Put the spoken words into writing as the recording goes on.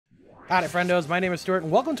Howdy friendos, my name is Stuart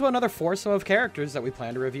and welcome to another foursome of characters that we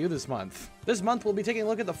plan to review this month. This month we'll be taking a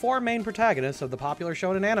look at the four main protagonists of the popular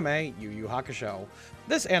shonen anime, Yu Yu Hakusho.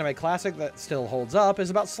 This anime classic that still holds up is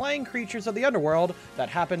about slaying creatures of the underworld that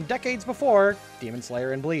happened decades before Demon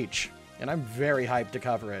Slayer and Bleach, and I'm very hyped to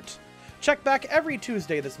cover it. Check back every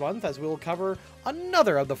Tuesday this month as we will cover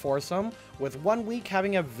another of the foursome, with one week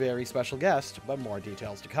having a very special guest, but more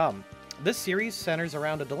details to come. This series centers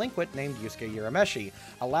around a delinquent named Yusuke Urameshi,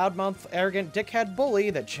 a loudmouth, arrogant dickhead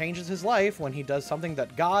bully that changes his life when he does something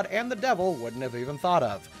that God and the devil wouldn't have even thought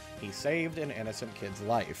of. He saved an innocent kid's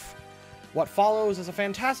life. What follows is a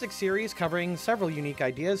fantastic series covering several unique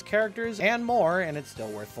ideas, characters, and more, and it's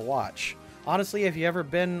still worth the watch. Honestly, if you've ever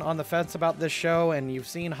been on the fence about this show and you've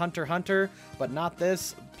seen Hunter x Hunter, but not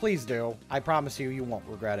this, please do. I promise you, you won't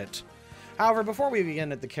regret it. However, before we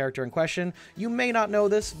begin at the character in question, you may not know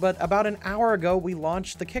this, but about an hour ago we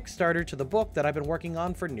launched the Kickstarter to the book that I've been working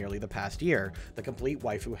on for nearly the past year, the Complete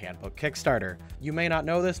Waifu Handbook Kickstarter. You may not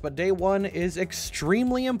know this, but day one is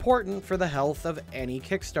extremely important for the health of any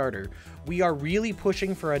Kickstarter. We are really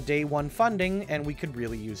pushing for a day one funding, and we could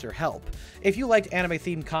really use your help. If you liked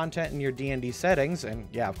anime-themed content in your D&D settings, and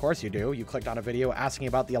yeah, of course you do, you clicked on a video asking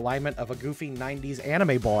about the alignment of a goofy 90s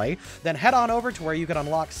anime boy, then head on over to where you can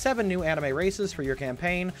unlock 7 new anime races for your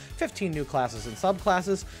campaign, 15 new classes and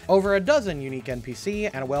subclasses, over a dozen unique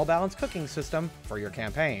NPC, and a well-balanced cooking system for your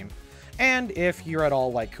campaign. And if you're at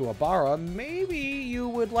all like Kuwabara, maybe you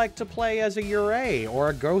would like to play as a Yurei or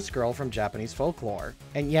a ghost girl from Japanese folklore.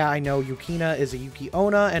 And yeah, I know Yukina is a Yuki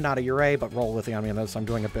Onna and not a Yurei, but roll with me on this, I'm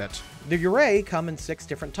doing a bit. The Yurei come in 6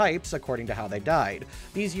 different types according to how they died.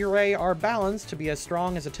 These Yurei are balanced to be as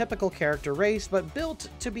strong as a typical character race, but built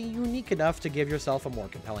to be unique enough to give yourself a more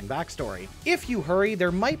compelling backstory. If you hurry,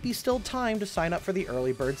 there might be still time to sign up for the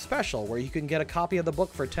Early Bird Special, where you can get a copy of the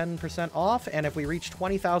book for 10% off, and if we reach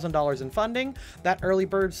 $20,000 in funding, that Early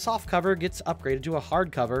Bird softcover gets upgraded to a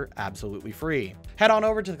hardcover absolutely free. Head on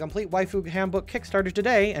over to the Complete Waifu Handbook Kickstarter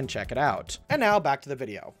today and check it out. And now back to the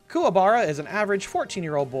video. Kuwabara is an average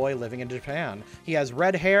 14-year-old boy living in Japan. He has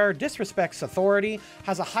red hair, disrespects authority,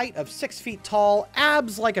 has a height of 6 feet tall,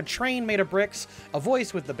 abs like a train made of bricks, a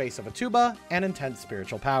voice with the bass of a tuba, and intense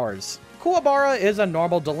spiritual powers. Kuwabara is a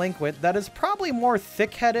normal delinquent that is probably more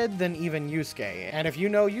thick-headed than even Yusuke, and if you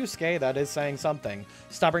know Yusuke, that is saying something.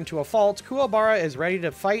 Stubborn to a fault, Kuwabara is ready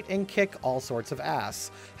to fight and kick all sorts of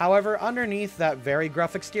ass. However, underneath that very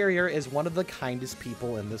gruff exterior is one of the kindest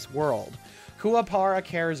people in this world. Kuwabara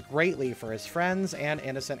cares greatly for his friends and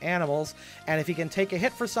innocent animals, and if he can take a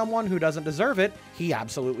hit for someone who doesn't deserve it, he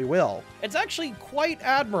absolutely will. It's actually quite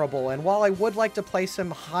admirable, and while I would like to place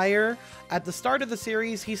him higher, at the start of the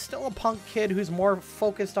series, he's still a punk kid who's more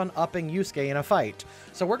focused on upping Yusuke in a fight.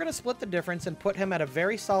 So we're going to split the difference and put him at a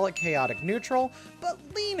very solid chaotic neutral, but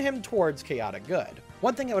lean him towards chaotic good.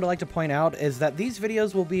 One thing I would like to point out is that these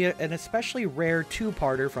videos will be an especially rare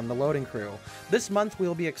two-parter from the Loading Crew. This month we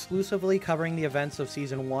will be exclusively covering the events of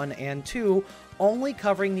Season 1 and 2, only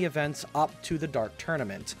covering the events up to the Dark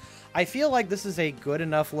Tournament. I feel like this is a good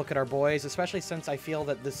enough look at our boys, especially since I feel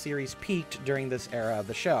that this series peaked during this era of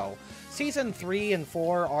the show. Season 3 and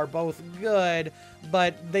 4 are both good,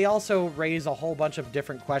 but they also raise a whole bunch of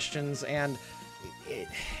different questions, and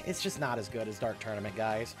it's just not as good as Dark Tournament,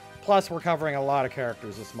 guys. Plus, we're covering a lot of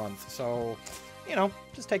characters this month, so, you know,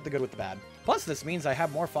 just take the good with the bad. Plus, this means I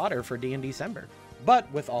have more fodder for D&D December. But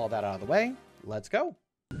with all that out of the way, let's go.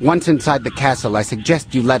 Once inside the castle, I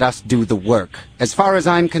suggest you let us do the work. As far as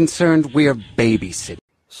I'm concerned, we're babysitting.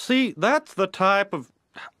 See, that's the type of...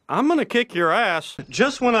 I'm gonna kick your ass.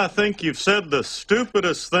 Just when I think you've said the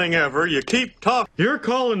stupidest thing ever, you keep talking. You're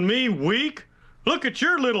calling me weak? Look at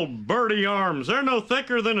your little birdie arms. They're no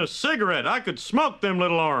thicker than a cigarette. I could smoke them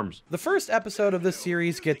little arms. The first episode of this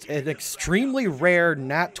series gets an extremely rare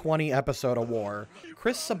Nat 20 episode award.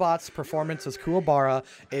 Chris Sabat's performance as Kuwabara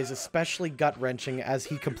is especially gut-wrenching as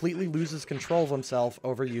he completely loses control of himself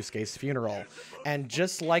over Yusuke's funeral. And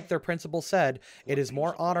just like their principal said, it is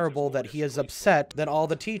more honorable that he is upset than all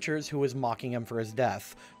the teachers who was mocking him for his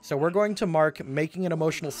death. So we're going to mark making an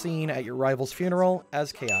emotional scene at your rival's funeral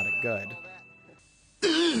as chaotic good.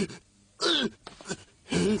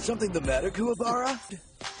 Something the matter, Kuwabara?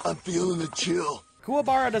 I'm feeling a chill.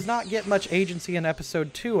 Kuwabara does not get much agency in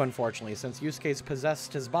episode 2, unfortunately, since Yusuke's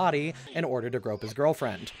possessed his body in order to grope his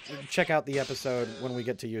girlfriend. Check out the episode when we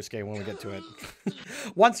get to Yusuke, when we get to it.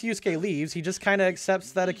 Once Yusuke leaves, he just kind of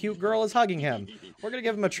accepts that a cute girl is hugging him. We're gonna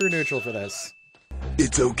give him a true neutral for this.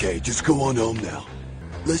 It's okay, just go on home now.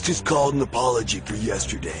 Let's just call it an apology for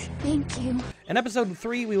yesterday. Thank you. In episode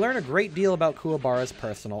 3, we learn a great deal about Kuwabara's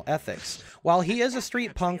personal ethics. While he is a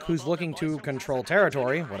street punk who's looking to control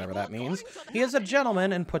territory, whatever that means, he is a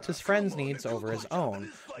gentleman and puts his friends' needs over his own.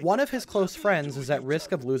 One of his close friends is at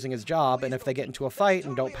risk of losing his job, and if they get into a fight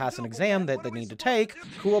and don't pass an exam that they need to take,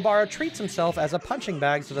 Kuwabara treats himself as a punching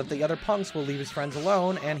bag so that the other punks will leave his friends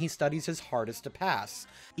alone, and he studies his hardest to pass.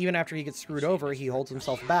 Even after he gets screwed over, he holds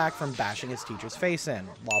himself back from bashing his teacher's face in.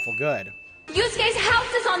 Lawful good. Yusuke's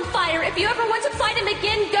house is on fire. If you ever want to fight him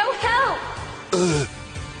again, go help!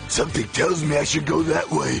 Something tells me I should go that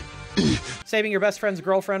way. Saving your best friend's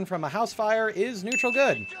girlfriend from a house fire is neutral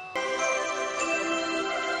good.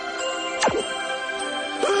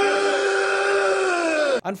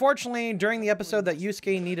 Unfortunately, during the episode that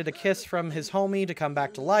Yusuke needed a kiss from his homie to come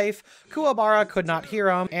back to life, Kuwabara could not hear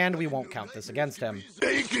him, and we won't count this against him.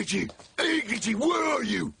 Hey, Kichi, where are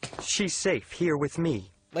you? She's safe here with me.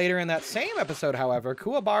 Later in that same episode, however,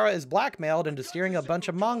 Kuwabara is blackmailed into stealing a bunch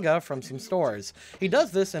of manga from some stores. He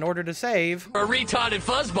does this in order to save a retarded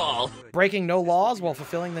fuzzball. Breaking no laws while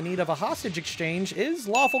fulfilling the need of a hostage exchange is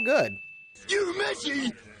lawful good. You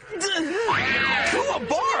Meshi!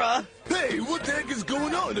 Kuwabara? Hey, what the heck is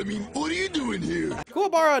going on? I mean, what are you doing here?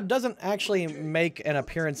 Kuwabara doesn't actually make an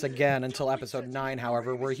appearance again until episode 9,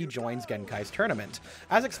 however, where he joins Genkai's tournament.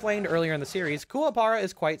 As explained earlier in the series, Kuwabara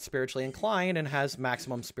is quite spiritually inclined and has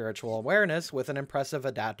maximum spiritual awareness with an impressive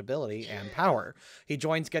adaptability and power. He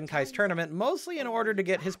joins Genkai's tournament mostly in order to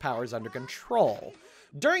get his powers under control.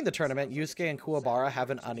 During the tournament, Yusuke and Kuwabara have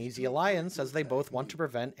an uneasy alliance as they both want to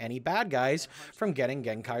prevent any bad guys from getting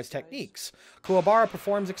Genkai's techniques. Kuwabara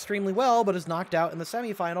performs extremely well, but is knocked out in the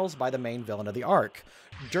semifinals by the main villain of the arc.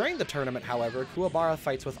 During the tournament, however, Kuwabara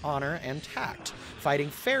fights with honor and tact, fighting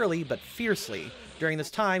fairly but fiercely. During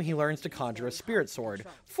this time, he learns to conjure a spirit sword.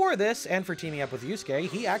 For this, and for teaming up with Yusuke,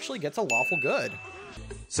 he actually gets a lawful good.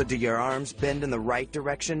 So do your arms bend in the right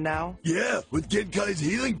direction now? Yeah, with Genkai's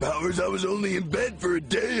healing powers, I was only in bed for a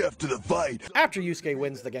day after the fight. After Yusuke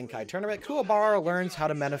wins the Genkai tournament, Kuwabara learns how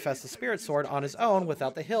to manifest the spirit sword on his own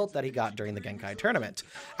without the hilt that he got during the Genkai tournament.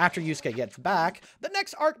 After Yusuke gets back, the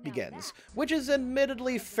next arc begins, which is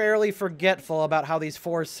admittedly fairly forgetful about how these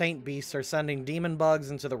 4 saint beasts are sending demon bugs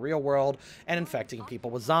into the real world and infecting people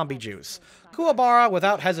with zombie juice. Kuwabara,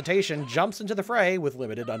 without hesitation, jumps into the fray with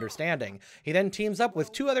limited understanding. He then teams up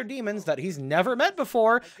with 2 other demons that he's never met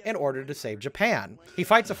before in order to save Japan. He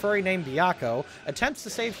fights a furry named Byaku, attempts to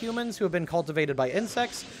save humans who have been cultivated by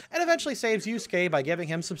insects, and eventually saves Yusuke by giving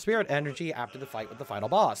him some spirit energy after the fight with the final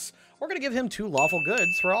boss. We're gonna give him 2 lawful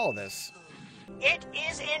goods for all of this. It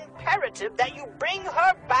is imperative that you bring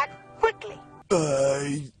her back quickly.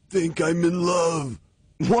 I think I'm in love.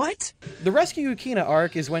 What? The Rescue Yukina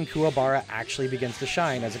arc is when Kuwabara actually begins to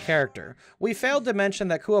shine as a character. We failed to mention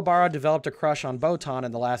that Kuwabara developed a crush on Botan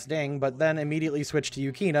in The Last Ding, but then immediately switched to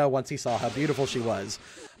Yukina once he saw how beautiful she was.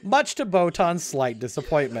 Much to Botan's slight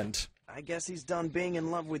disappointment. I guess he's done being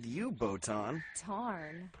in love with you, Botan.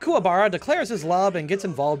 Darn. Kuwabara declares his love and gets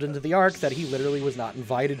involved into the arc that he literally was not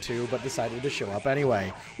invited to, but decided to show up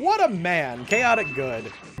anyway. What a man! Chaotic good.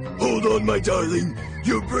 Hold on, my darling.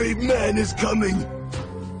 Your brave man is coming.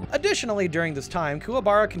 Additionally, during this time,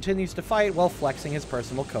 Kuwabara continues to fight while flexing his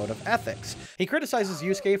personal code of ethics. He criticizes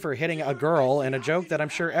Yusuke for hitting a girl in a joke that I'm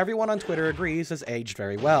sure everyone on Twitter agrees has aged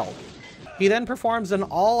very well. He then performs an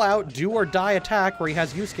all-out do-or-die attack where he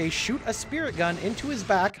has Yusuke shoot a spirit gun into his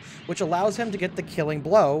back, which allows him to get the killing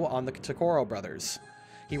blow on the Takoro brothers.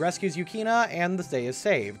 He rescues Yukina, and the day is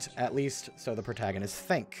saved. At least, so the protagonists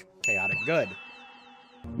think. Chaotic good.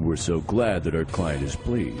 We're so glad that our client is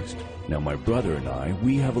pleased. Now my brother and I,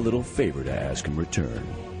 we have a little favor to ask in return.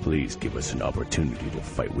 Please give us an opportunity to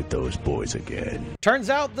fight with those boys again.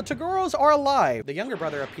 Turns out the Tagoros are alive. The younger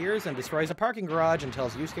brother appears and destroys a parking garage and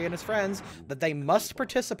tells Yusuke and his friends that they must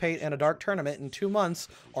participate in a dark tournament in 2 months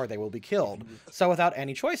or they will be killed. So without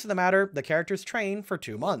any choice in the matter, the characters train for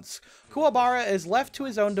 2 months. Kuwabara is left to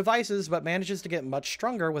his own devices but manages to get much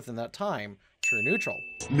stronger within that time. True neutral.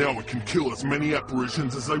 Now I can kill as many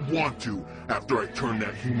apparitions as I want to, after I turn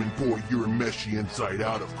that human boy Urameshi inside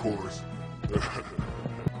out, of course.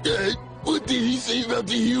 What did he say about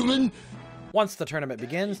the human? Once the tournament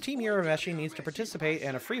begins, Team Urameshi needs to participate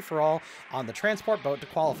in a free-for-all on the transport boat to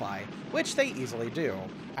qualify, which they easily do.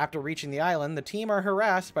 After reaching the island, the team are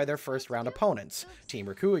harassed by their first-round opponents, Team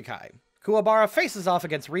Rikuikai. Kuwabara faces off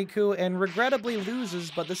against Rinku and regrettably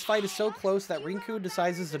loses, but this fight is so close that Rinku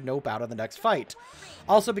decides to nope out of the next fight.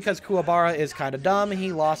 Also because Kuwabara is kinda dumb,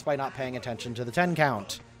 he lost by not paying attention to the 10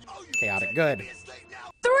 count. Chaotic good.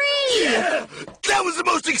 3! Yeah! That was the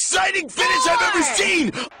most exciting finish I've ever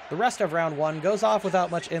seen! The rest of round 1 goes off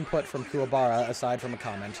without much input from Kuwabara aside from a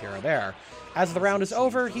comment here or there. As the round is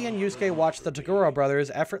over, he and Yusuke watch the Toguro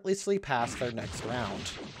brothers effortlessly pass their next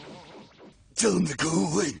round. Tell them to go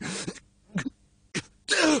away.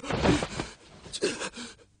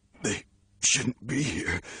 They shouldn't be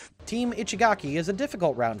here. Team Ichigaki is a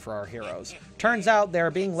difficult round for our heroes. Turns out they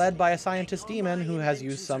are being led by a scientist demon who has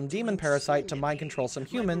used some demon parasite to mind control some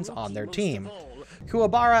humans on their team.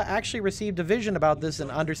 Kuwabara actually received a vision about this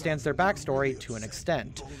and understands their backstory to an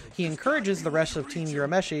extent. He encourages the rest of Team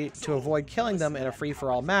Urameshi to avoid killing them in a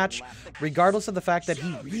free-for-all match, regardless of the fact that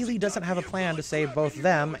he really doesn't have a plan to save both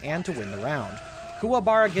them and to win the round.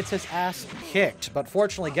 Kuwabara gets his ass kicked, but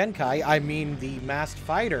fortunately Genkai, I mean the masked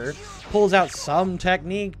fighter, pulls out some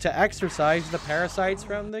technique to exorcise the parasites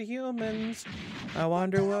from the humans. I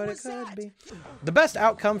wonder what it could be. The best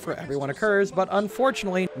outcome for everyone occurs, but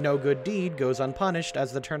unfortunately, no good deed goes unpunished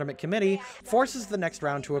as the tournament committee forces the next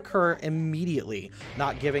round to occur immediately,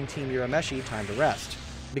 not giving Team Urameshi time to rest.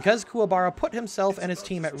 Because Kuwabara put himself and his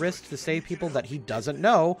team at risk to save people that he doesn't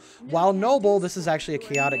know, while noble, this is actually a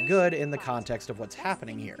chaotic good in the context of what's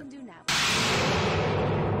happening here.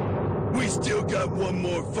 We still got one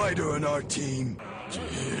more fighter on our team.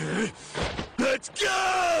 Let's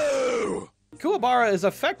go! Kuwabara is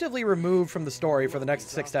effectively removed from the story for the next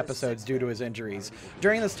 6 episodes due to his injuries.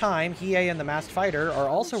 During this time, Hiei and the Masked Fighter are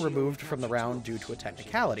also removed from the round due to a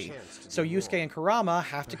technicality. So Yusuke and Kurama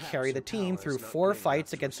have to carry the team through 4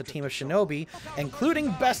 fights against a team of shinobi,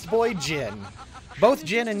 including Best Boy Jin. Both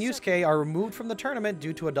Jin and Yusuke are removed from the tournament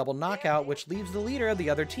due to a double knockout, which leaves the leader of the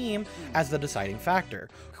other team as the deciding factor.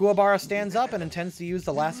 Kuwabara stands up and intends to use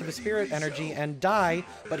the last of his spirit energy and die,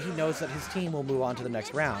 but he knows that his team will move on to the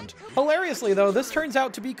next round. Hilariously though, this turns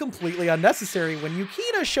out to be completely unnecessary when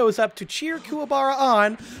Yukina shows up to cheer Kuwabara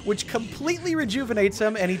on, which completely rejuvenates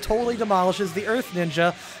him and he totally demolishes the Earth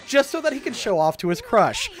Ninja just so that he can show off to his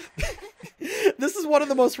crush. This is one of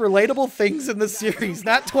the most relatable things in the series.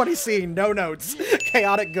 Nat 20 scene, no notes.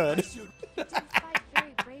 Chaotic good.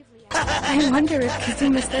 I wonder if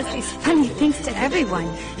Kazuma says these funny things to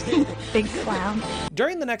everyone. Big clown.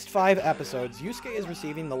 During the next 5 episodes, Yusuke is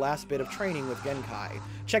receiving the last bit of training with Genkai.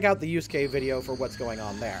 Check out the Yusuke video for what's going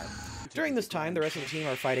on there. During this time, the rest of the team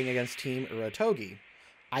are fighting against Team Urotogi.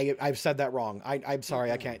 I've said that wrong. I'm sorry,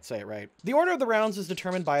 I can't say it right. The order of the rounds is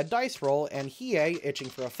determined by a dice roll, and Hiei, itching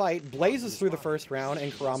for a fight, blazes through the first round,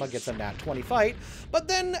 and Kurama gets a nat 20 fight. But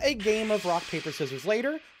then, a game of rock, paper, scissors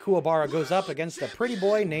later, Kuwabara goes up against a pretty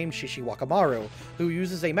boy named Shishiwakamaru, who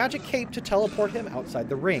uses a magic cape to teleport him outside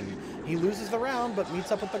the ring. He loses the round, but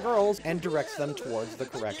meets up with the girls and directs them towards the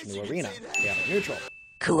correct new arena. Chaotic neutral.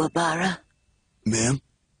 Kuwabara? Ma'am?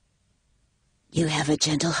 You have a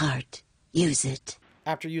gentle heart. Use it.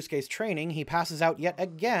 After Yusuke's training, he passes out yet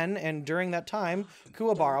again, and during that time,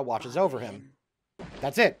 Kuwabara watches over him.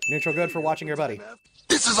 That's it. Neutral good for watching your buddy.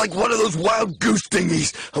 This is like one of those wild goose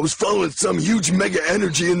thingies. I was following some huge mega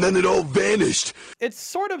energy and then it all vanished. It's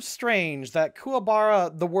sort of strange that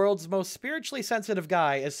Kuwabara, the world's most spiritually sensitive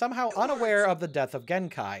guy, is somehow unaware of the death of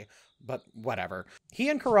Genkai. But whatever. He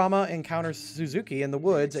and Kurama encounter Suzuki in the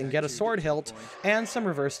woods and get a sword hilt and some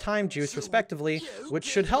reverse time juice respectively, which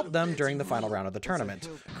should help them during the final round of the tournament.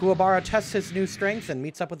 Kuwabara tests his new strength and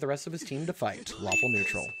meets up with the rest of his team to fight. Lawful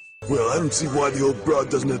neutral. Well, I don't see why the old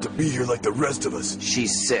broad doesn't have to be here like the rest of us.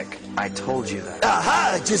 She's sick. I told you that.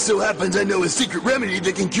 Aha! It just so happens I know a secret remedy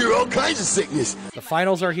that can cure all kinds of sickness. The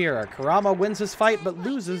finals are here. Kurama wins his fight but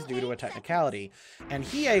loses due to a technicality. And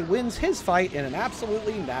Hiei wins his fight in an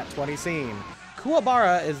absolutely nat 20 scene.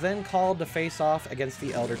 Kuwabara is then called to face off against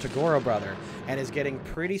the elder Toguro brother, and is getting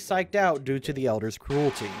pretty psyched out due to the elder's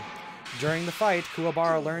cruelty. During the fight,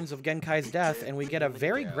 Kuwabara learns of Genkai's death, and we get a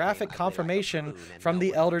very graphic confirmation from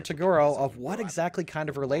the elder Toguro of what exactly kind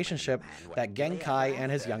of relationship that Genkai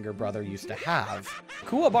and his younger brother used to have.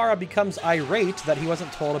 Kuwabara becomes irate that he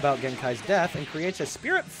wasn't told about Genkai's death and creates a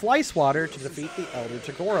spirit fly swatter to defeat the elder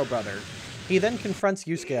Toguro brother. He then confronts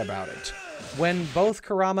Yusuke about it. When both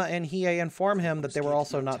Kurama and Hiei inform him that they were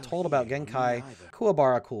also not told about Genkai,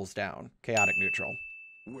 Kuwabara cools down. Chaotic neutral.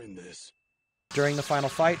 Win this. During the final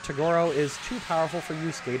fight, Toguro is too powerful for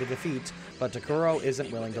Yusuke to defeat, but Toguro isn't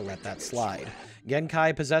willing to let that slide.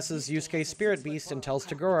 Genkai possesses Yusuke's spirit beast and tells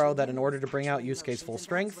Toguro that in order to bring out Yusuke's full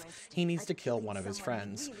strength, he needs to kill one of his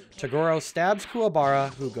friends. Toguro stabs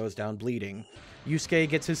Kuwabara, who goes down bleeding. Yusuke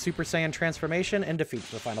gets his Super Saiyan transformation and defeats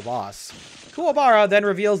the final boss. Kuwabara then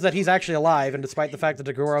reveals that he's actually alive, and despite the fact that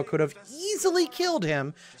Toguro could have easily killed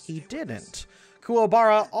him, he didn't.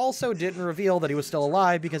 Kuwabara also didn't reveal that he was still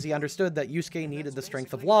alive because he understood that Yusuke needed the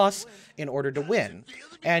strength of loss in order to win,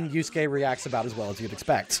 and Yusuke reacts about as well as you'd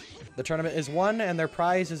expect. The tournament is won, and their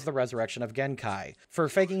prize is the resurrection of Genkai. For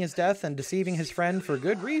faking his death and deceiving his friend for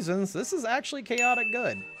good reasons, this is actually chaotic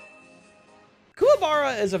good.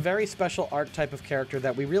 Kuwabara is a very special archetype of character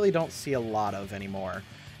that we really don't see a lot of anymore,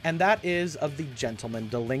 and that is of the gentleman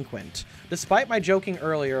delinquent. Despite my joking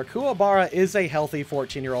earlier, Kuwabara is a healthy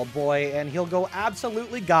 14-year-old boy, and he'll go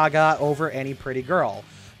absolutely gaga over any pretty girl.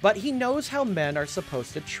 But he knows how men are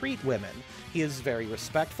supposed to treat women. He is very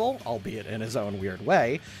respectful, albeit in his own weird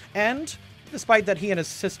way, and despite that he and his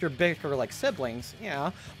sister bicker like siblings,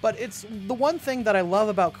 yeah, but it's the one thing that I love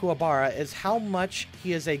about Kuwabara is how much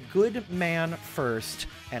he is a good man first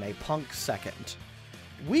and a punk second.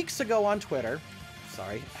 Weeks ago on Twitter,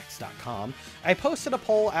 X.com, I posted a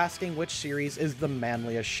poll asking which series is the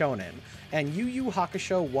manliest shonen, and Yu Yu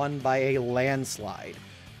Hakusho won by a landslide.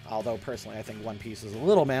 Although personally I think One Piece is a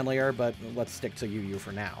little manlier, but let's stick to Yu Yu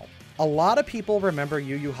for now. A lot of people remember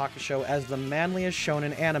Yu Yu Hakusho as the manliest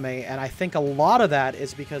shonen anime, and I think a lot of that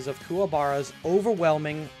is because of Kuwabara's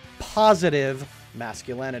overwhelming, positive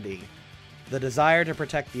masculinity. The desire to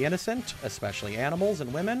protect the innocent, especially animals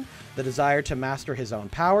and women, the desire to master his own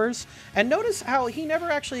powers, and notice how he never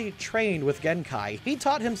actually trained with Genkai. He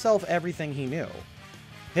taught himself everything he knew.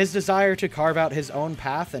 His desire to carve out his own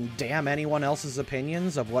path and damn anyone else's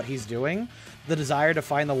opinions of what he's doing. The desire to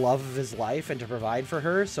find the love of his life and to provide for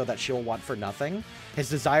her so that she'll want for nothing. His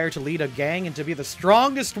desire to lead a gang and to be the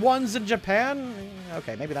strongest ones in Japan.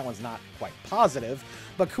 Okay, maybe that one's not quite positive,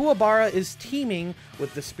 but Kuwabara is teeming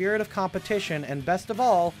with the spirit of competition, and best of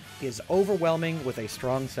all, he is overwhelming with a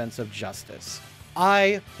strong sense of justice.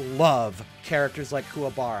 I love characters like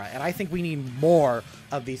Kuwabara, and I think we need more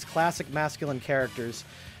of these classic masculine characters,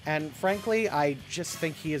 and frankly, I just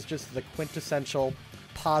think he is just the quintessential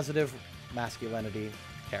positive masculinity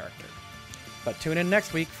character. But tune in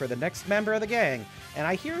next week for the next member of the gang, and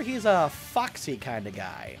I hear he's a foxy kind of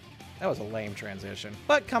guy. That was a lame transition.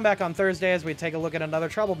 But come back on Thursday as we take a look at another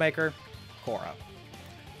troublemaker, Korra.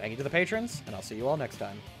 Thank you to the patrons, and I'll see you all next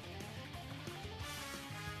time.